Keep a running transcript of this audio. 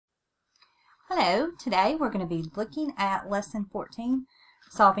Hello, today we're going to be looking at Lesson 14,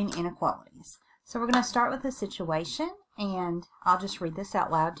 Solving Inequalities. So we're going to start with a situation, and I'll just read this out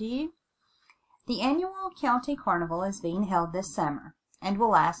loud to you. The annual county carnival is being held this summer and will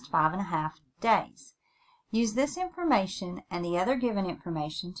last 5.5 days. Use this information and the other given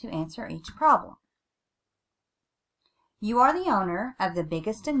information to answer each problem. You are the owner of the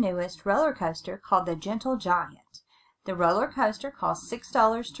biggest and newest roller coaster called the Gentle Giant. The roller coaster costs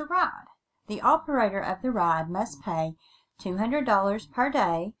 $6 to ride. The operator of the ride must pay $200 per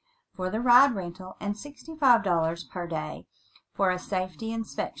day for the ride rental and $65 per day for a safety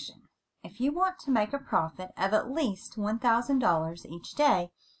inspection. If you want to make a profit of at least $1,000 each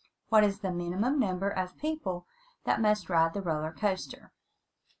day, what is the minimum number of people that must ride the roller coaster?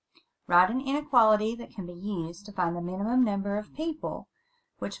 Write an inequality that can be used to find the minimum number of people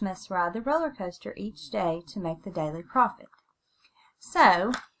which must ride the roller coaster each day to make the daily profit.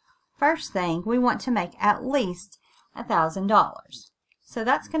 So, first thing, we want to make at least $1,000. So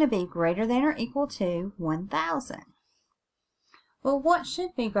that's going to be greater than or equal to 1,000. Well, what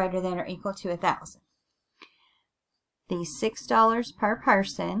should be greater than or equal to 1,000? The $6 per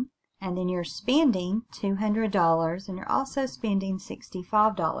person, and then you're spending $200, and you're also spending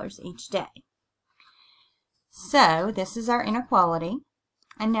 $65 each day. So this is our inequality,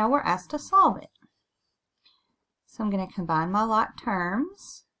 and now we're asked to solve it. So I'm going to combine my like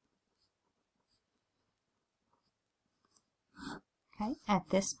terms. Okay, at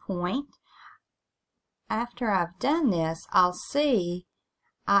this point, after I've done this, I'll see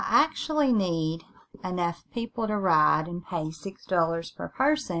I actually need enough people to ride and pay $6 per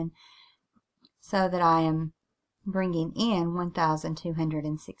person so that I am bringing in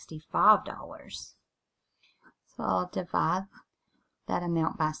 $1,265. So I'll divide that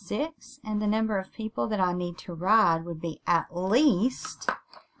amount by 6, and the number of people that I need to ride would be at least,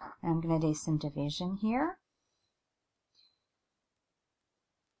 and I'm going to do some division here.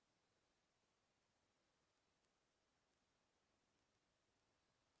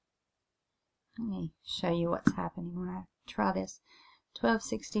 Let me show you what's happening when I try this.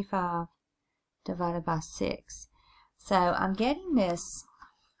 1265 divided by 6. So I'm getting this,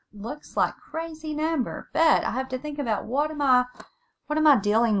 looks like crazy number, but I have to think about what am I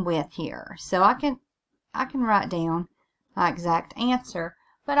dealing with here. So I can write down my exact answer,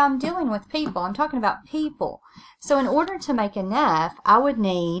 but I'm dealing with people. I'm talking about people. So in order to make enough, I would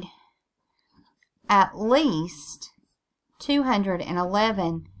need at least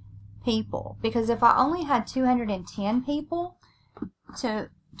 211 people, because if I only had 210 people to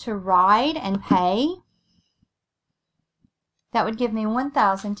ride and pay, that would give me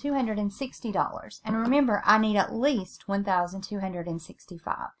 $1,260. And remember, I need at least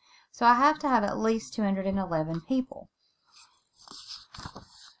 1,265. So I have to have at least 211 people.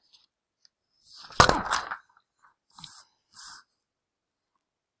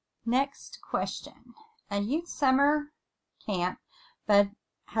 Next question. A youth summer camp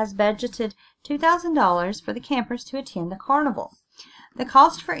has budgeted $2,000 for the campers to attend the carnival. The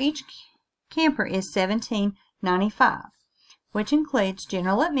cost for each camper is $17.95, which includes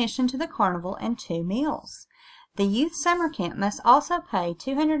general admission to the carnival and 2 meals. The youth summer camp must also pay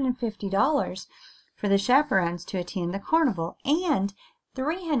 $250 for the chaperones to attend the carnival and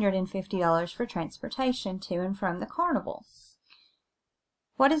 $350 for transportation to and from the carnival.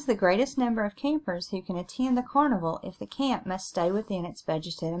 What is the greatest number of campers who can attend the carnival if the camp must stay within its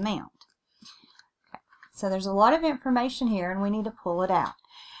budgeted amount? Okay. So there's a lot of information here, and we need to pull it out.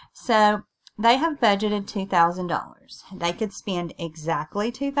 So they have budgeted $2,000. They could spend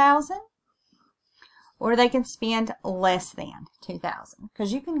exactly $2,000, or they can spend less than $2,000,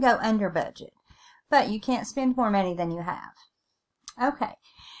 because you can go under budget, but you can't spend more money than you have. Okay,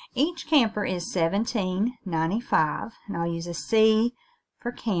 each camper is $17.95, and I'll use a C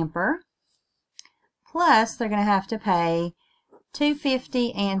for camper, plus they're going to have to pay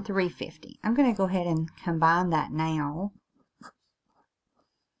 $250 and $350. I'm going to go ahead and combine that now.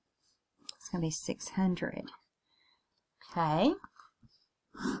 It's going to be $600. Okay,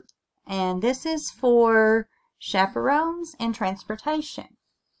 and this is for chaperones and transportation.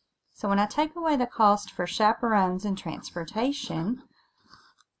 So when I take away the cost for chaperones and transportation,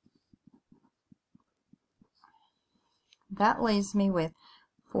 that leaves me with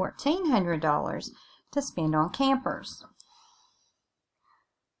 $1,400 to spend on campers.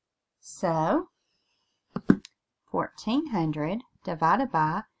 So, 1,400 divided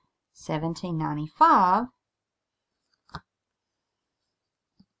by $17.95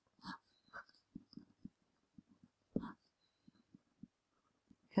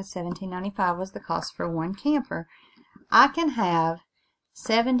 because $17.95 was the cost for one camper. I can have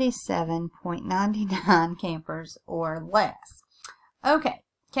 77.99 campers or less. Okay,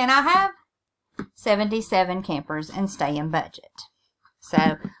 can I have 77 campers and stay in budget?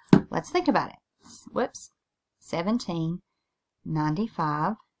 So let's think about it. Whoops.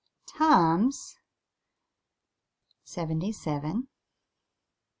 17.95 times 77.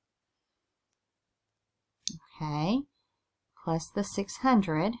 Okay, plus the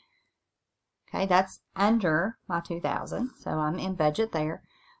 600. Okay, that's under my 2,000, so I'm in budget there.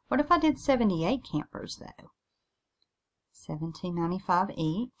 What if I did 78 campers though? 17.95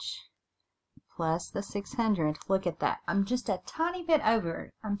 each plus the 600. Look at that. I'm just a tiny bit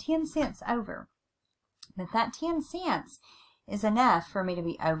over. I'm 10 cents over. But that 10 cents is enough for me to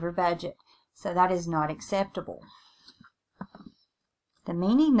be over budget. So that is not acceptable. The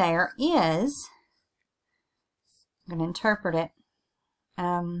meaning there is, I'm going to interpret it.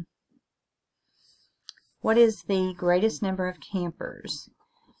 What is the greatest number of campers?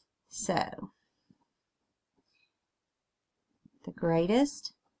 So, the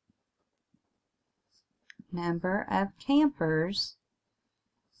greatest number of campers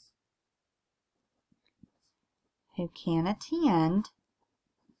who can attend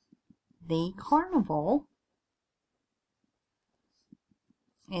the carnival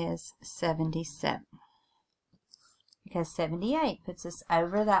is 77. Because 78 puts us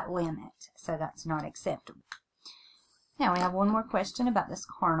over that limit, so that's not acceptable. Now we have one more question about this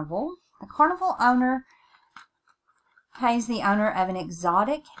carnival. The carnival owner pays the owner of an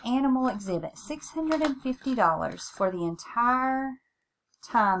exotic animal exhibit $650 for the entire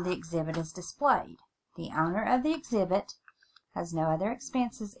time the exhibit is displayed. The owner of the exhibit has no other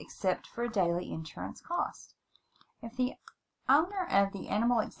expenses except for a daily insurance cost. If the owner of the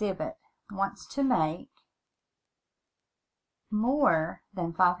animal exhibit wants to make more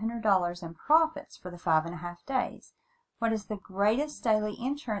than $500 in profits for the 5.5 days, what is the greatest daily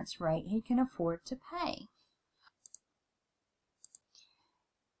insurance rate he can afford to pay?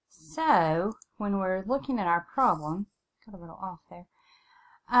 So, when we're looking at our problem, got a little off there,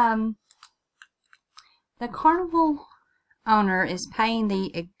 the carnival owner is paying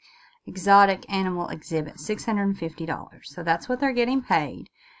the exotic animal exhibit $650. So that's what they're getting paid.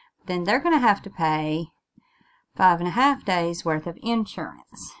 Then they're going to have to pay 5.5 days worth of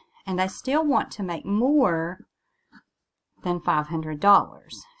insurance. And they still want to make more than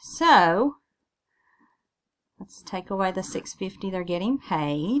 $500. So, let's take away the $650 they're getting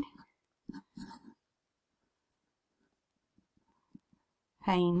paid.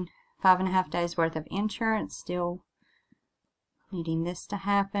 Paying 5.5 days worth of insurance, still needing this to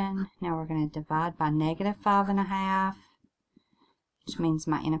happen. Now we're going to divide by negative 5.5, which means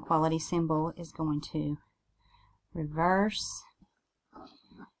my inequality symbol is going to reverse.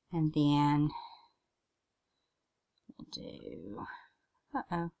 And then we'll do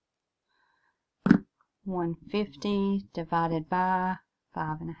 150 divided by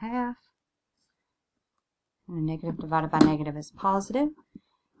 5.5. And the negative divided by negative is positive.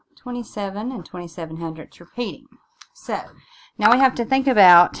 27 and 2,700 repeating. So, now we have to think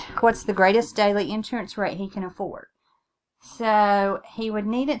about what's the greatest daily insurance rate he can afford. So, he would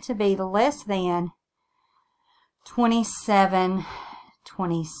need it to be less than 27.27.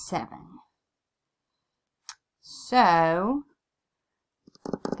 So,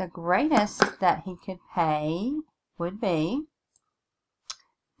 the greatest that he could pay would be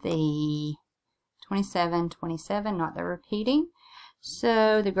the 27.27, not the repeating.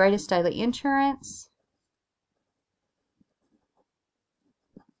 So, the greatest daily insurance,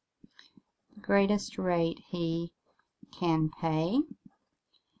 the greatest rate he can pay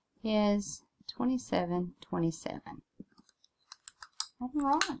is 27.27. All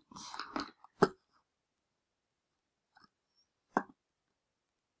right.